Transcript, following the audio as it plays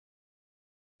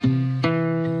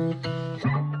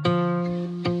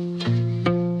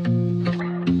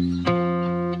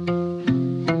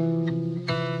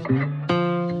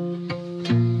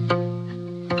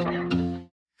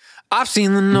I've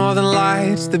seen the northern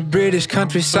lights, the British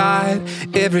countryside,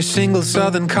 every single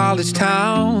southern college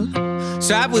town.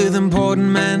 Sat with important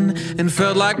men and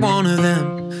felt like one of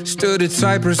them. Stood at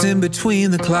Cyprus in between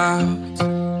the clouds.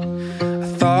 I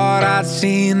thought I'd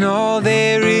seen all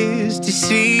there is to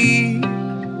see.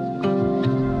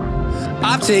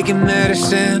 I've taken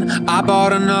medicine, I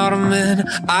bought an ottoman,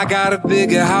 I got a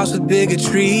bigger house with bigger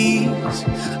trees.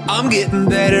 I'm getting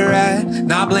better at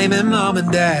not blaming mom and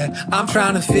dad. I'm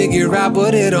trying to figure out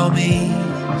what it all means.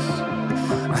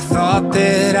 I thought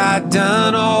that I'd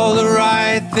done all the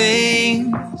right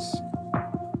things.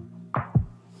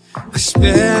 I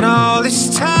spent all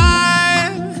this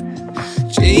time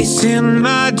chasing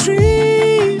my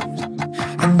dreams,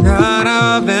 and none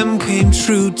of them came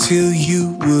true till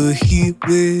you were here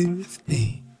with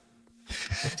me.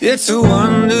 It's a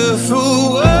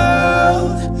wonderful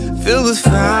world filled with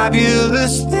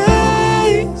fabulous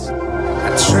things.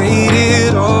 I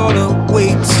traded all away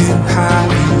to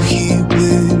have you here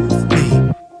with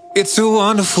me. It's a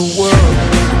wonderful world.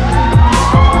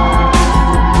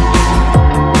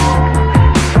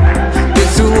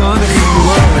 It's a wonderful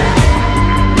world.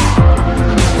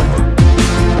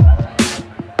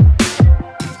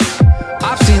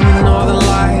 I've seen the northern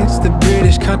lights, the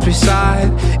British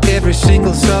countryside, every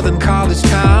single southern college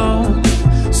town.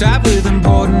 Sat with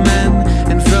important men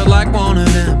and felt like one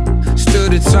of them.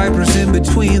 Stood at Cyprus in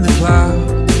between the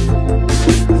clouds.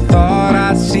 I thought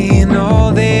I'd seen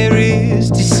all there is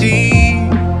to see.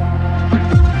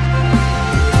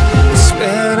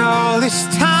 Spent all this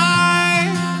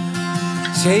time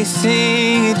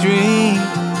chasing a dream,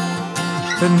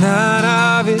 but none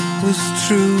of it was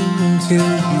true until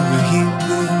you were here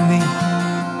with me.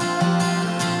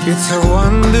 It's a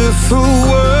wonderful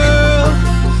world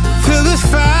filled with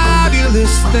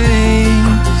fabulous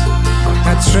things.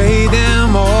 I trade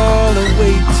them all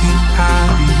away to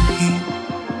have you here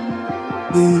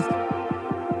with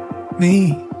me.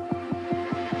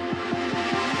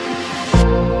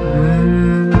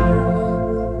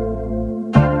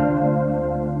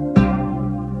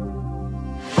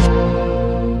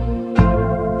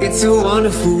 It's a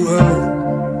wonderful world.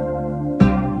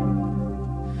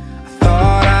 I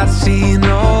thought I'd seen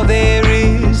all there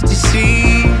is to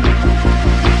see.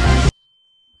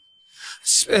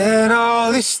 Spent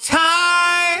all this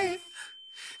time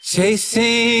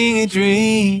chasing a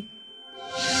dream,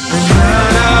 and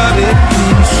none of it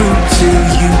came true till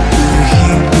you were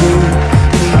here with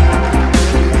me.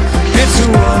 It's a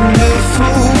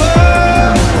wonderful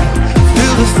world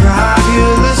filled with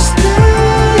fabulous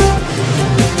things.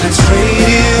 I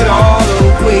traded all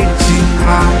away to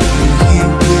have you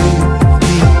here with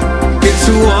me. It's a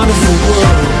wonderful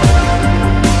world.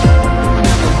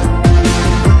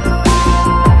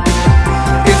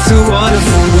 It's a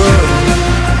wonderful world.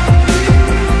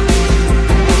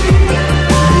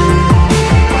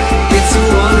 It's a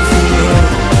wonderful world.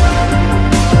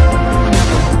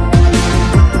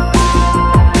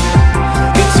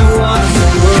 It's a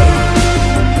wonderful world.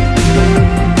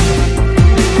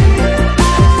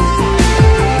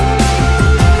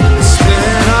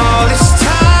 Spent all this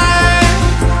time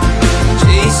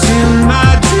chasing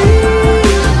my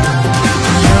dreams.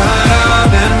 None of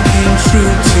them came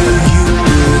true till you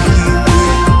were here with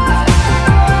me.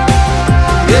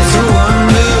 It's a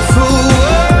wonderful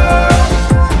world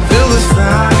filled with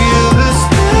fabulous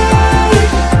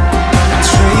things. I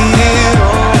traded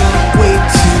all away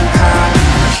to have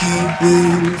you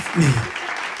here with me.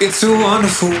 It's a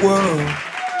wonderful world.